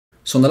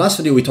So in the last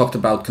video we talked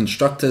about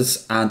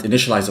constructors and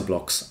initializer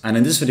blocks, and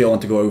in this video I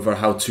want to go over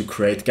how to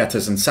create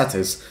getters and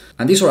setters.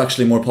 And these are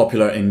actually more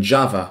popular in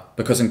Java,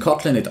 because in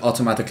Kotlin it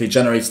automatically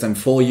generates them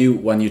for you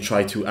when you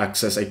try to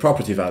access a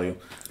property value.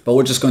 But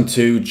we're just going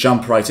to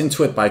jump right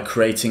into it by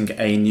creating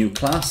a new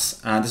class,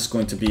 and this is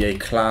going to be a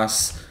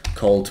class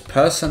called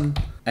person.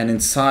 And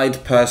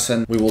inside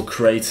person we will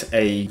create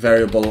a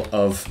variable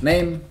of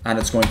name, and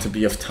it's going to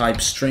be of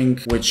type string,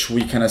 which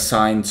we can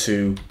assign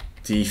to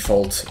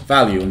default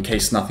value in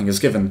case nothing is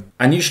given.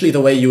 And usually the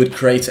way you would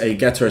create a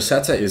getter or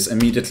setter is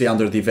immediately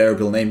under the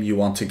variable name you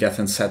want to get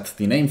and set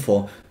the name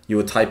for, you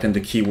would type in the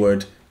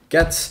keyword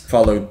get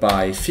followed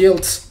by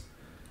fields,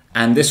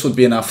 and this would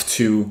be enough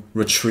to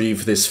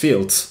retrieve this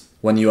field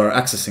when you are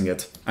accessing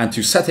it. And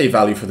to set a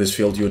value for this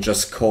field, you would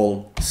just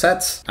call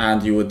set,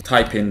 and you would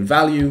type in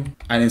value,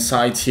 and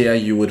inside here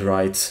you would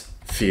write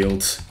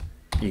field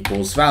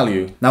equals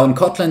value. Now in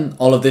Kotlin,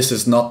 all of this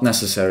is not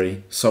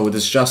necessary, so it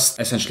is just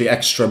essentially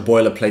extra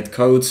boilerplate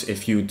code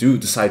if you do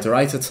decide to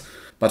write it.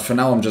 But for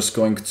now, I'm just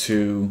going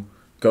to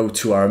go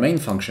to our main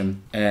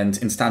function and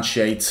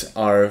instantiate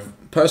our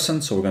person.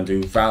 So we're going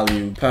to do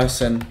value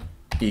person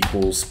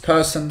equals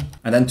person.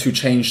 And then to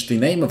change the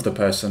name of the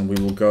person,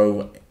 we will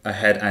go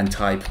ahead and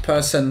type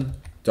person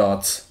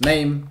dot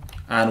name,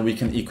 and we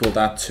can equal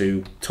that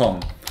to Tom.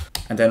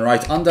 And then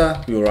right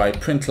under, we will write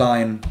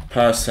println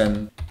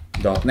person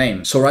dot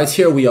name. So right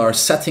here we are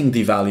setting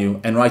the value,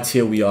 and right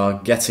here we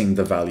are getting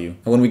the value.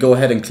 And when we go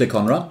ahead and click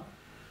on run,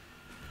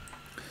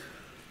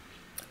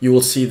 you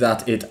will see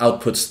that it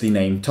outputs the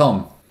name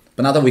Tom.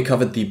 But now that we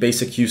covered the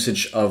basic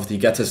usage of the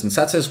getters and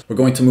setters, we're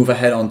going to move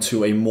ahead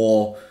onto a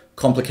more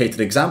complicated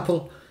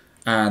example,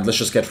 and let's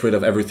just get rid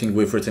of everything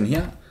we've written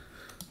here.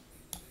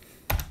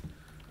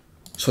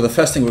 So the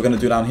first thing we're going to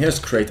do down here is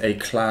create a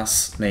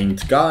class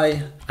named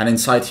guy, and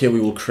inside here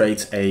we will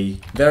create a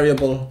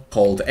variable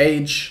called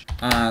age,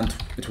 and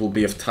it will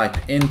be of type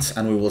int,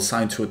 and we will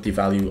assign to it the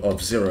value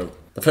of 0.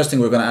 The first thing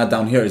we're going to add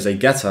down here is a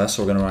getter,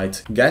 so we're going to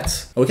write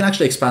get. We can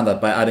actually expand that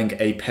by adding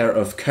a pair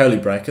of curly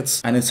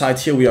brackets, and inside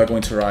here we are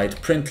going to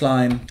write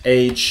println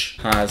age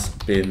has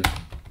been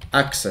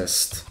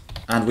accessed,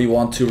 and we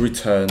want to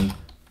return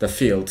the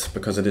field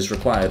because it is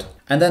required.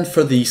 And then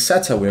for the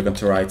setter, we're going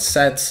to write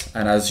set,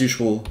 and as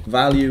usual,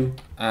 value,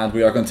 and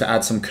we are going to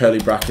add some curly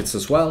brackets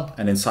as well.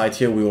 And inside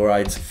here, we will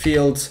write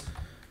field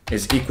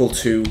is equal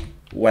to,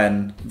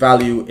 when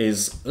value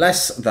is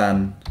less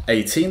than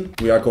 18,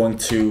 we are going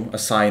to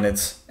assign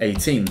it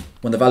 18.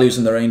 When the value is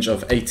in the range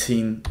of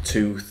 18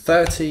 to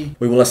 30,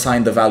 we will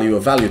assign the value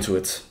of value to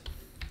it.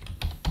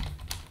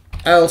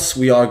 Else,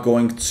 we are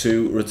going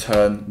to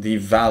return the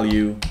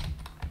value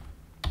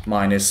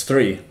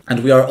 -3.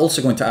 And we are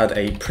also going to add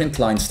a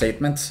println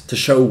statement to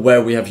show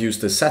where we have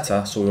used the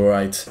setter. So we will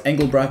write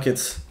angle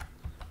bracket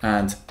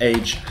and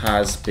age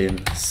has been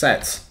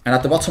set. And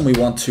at the bottom we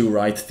want to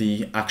write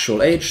the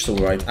actual age. So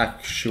we'll write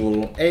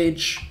actual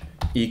age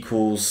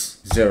equals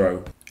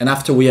 0. And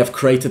after we have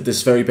created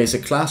this very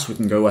basic class, we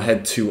can go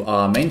ahead to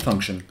our main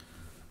function.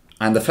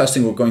 And the first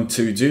thing we're going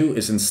to do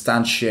is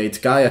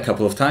instantiate guy a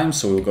couple of times.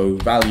 So we'll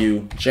go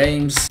value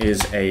James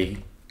is a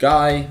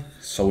guy.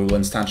 So we will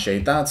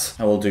instantiate that,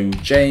 and we'll do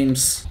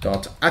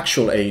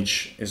James.actual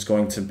age is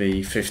going to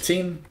be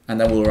 15, and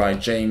then we'll write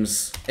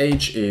James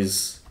age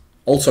is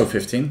also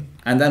 15,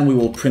 and then we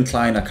will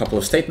println a couple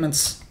of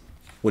statements,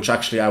 which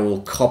actually I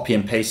will copy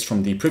and paste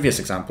from the previous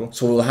example.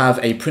 So we'll have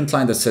a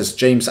println that says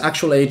James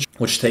actual age,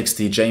 which takes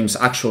the James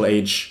actual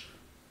age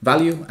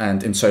value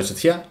and inserts it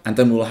here, and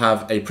then we'll have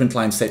a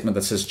println statement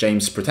that says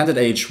James pretended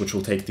age, which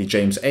will take the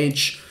James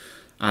age,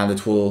 and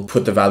it will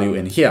put the value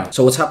in here.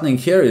 So what's happening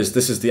here is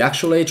this is the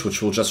actual age,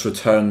 which will just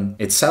return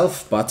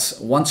itself. But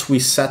once we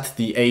set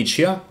the age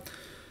here,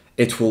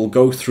 it will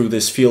go through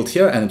this field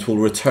here, and it will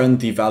return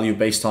the value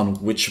based on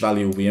which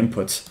value we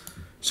input.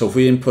 So if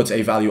we input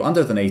a value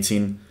under than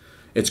 18,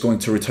 it's going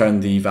to return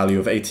the value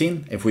of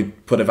 18. If we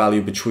put a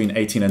value between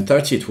 18 and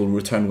 30, it will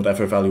return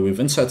whatever value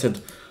we've inserted.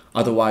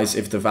 Otherwise,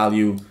 if the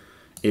value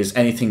is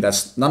anything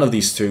that's none of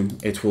these two,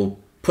 it will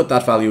put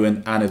that value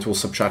in and it will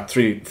subtract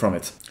 3 from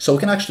it. So we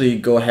can actually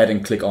go ahead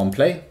and click on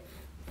play.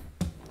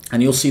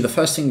 And you'll see the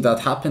first thing that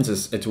happens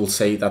is it will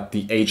say that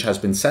the age has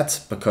been set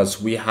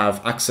because we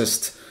have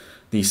accessed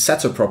the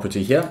setter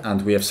property here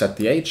and we have set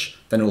the age.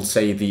 Then it will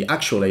say the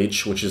actual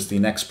age, which is the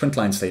next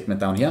println statement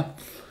down here.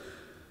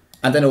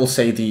 And then it will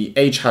say the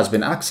age has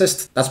been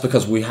accessed. That's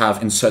because we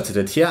have inserted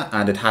it here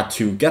and it had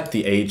to get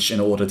the age in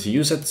order to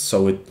use it.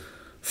 So it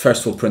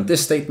first will print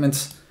this statement,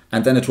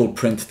 and then it will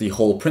print the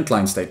whole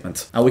println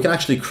statement. And we can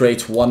actually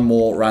create one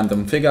more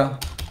random figure.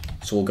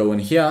 So we'll go in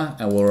here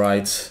and we'll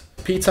write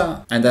Peter,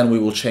 and then we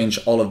will change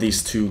all of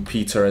these to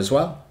Peter as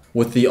well,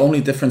 with the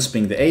only difference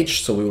being the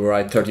age. So we will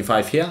write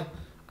 35 here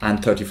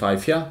and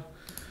 35 here.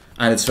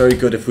 And it's very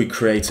good if we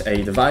create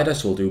a divider.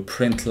 So we'll do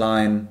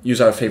println,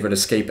 use our favorite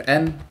escape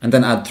n, and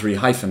then add 3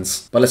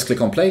 hyphens. But let's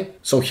click on play.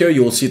 So here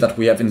you will see that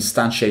we have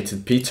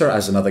instantiated Peter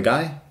as another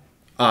guy.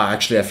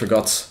 Actually I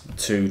forgot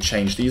to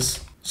change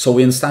these. So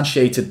we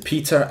instantiated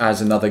Peter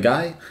as another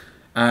guy,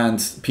 and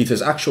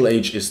Peter's actual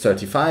age is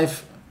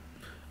 35,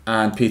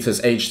 and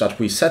Peter's age that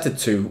we set it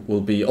to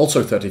will be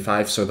also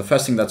 35. So the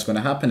first thing that's going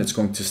to happen, it's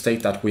going to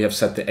state that we have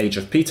set the age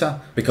of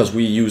Peter because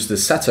we use the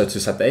setter to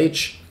set the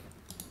age.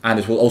 And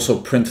it will also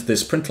print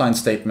this print line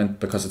statement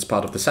because it's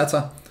part of the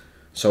setter.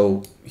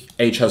 So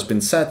age has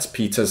been set,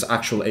 Peter's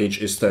actual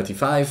age is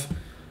 35.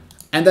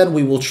 And then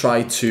we will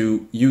try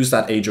to use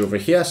that age over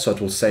here. So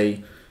it will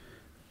say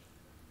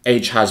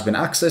age has been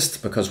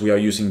accessed because we are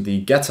using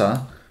the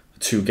getter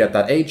to get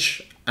that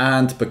age.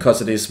 And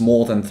because it is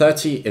more than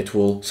 30, it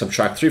will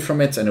subtract 3 from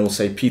it and it will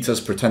say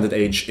Peter's pretended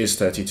age is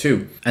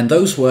 32. And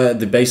those were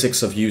the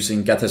basics of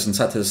using getters and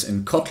setters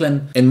in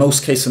Kotlin. In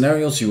most case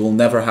scenarios, you will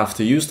never have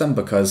to use them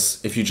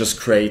because if you just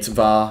create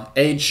var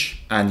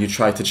age and you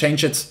try to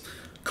change it,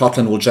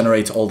 Kotlin will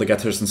generate all the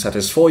getters and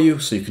setters for you,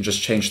 so you can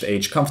just change the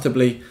age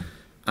comfortably.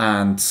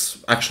 And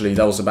actually,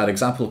 that was a bad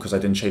example because I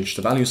didn't change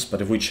the values,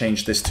 but if we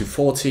change this to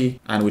 40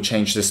 and we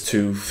change this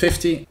to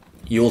 50,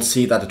 you'll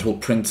see that it will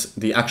print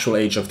the actual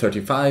age of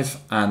 35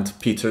 and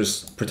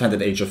Peter's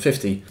pretended age of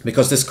 50,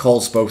 because this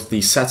calls both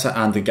the setter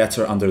and the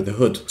getter under the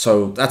hood.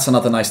 So that's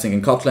another nice thing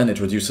in Kotlin. It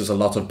reduces a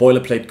lot of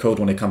boilerplate code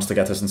when it comes to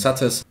getters and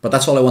setters. But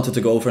that's all I wanted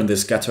to go over in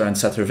this getter and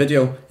setter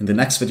video. In the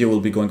next video, we'll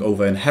be going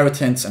over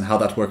inheritance and how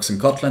that works in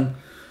Kotlin.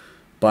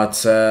 But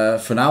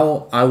for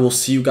now, I will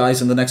see you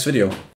guys in the next video.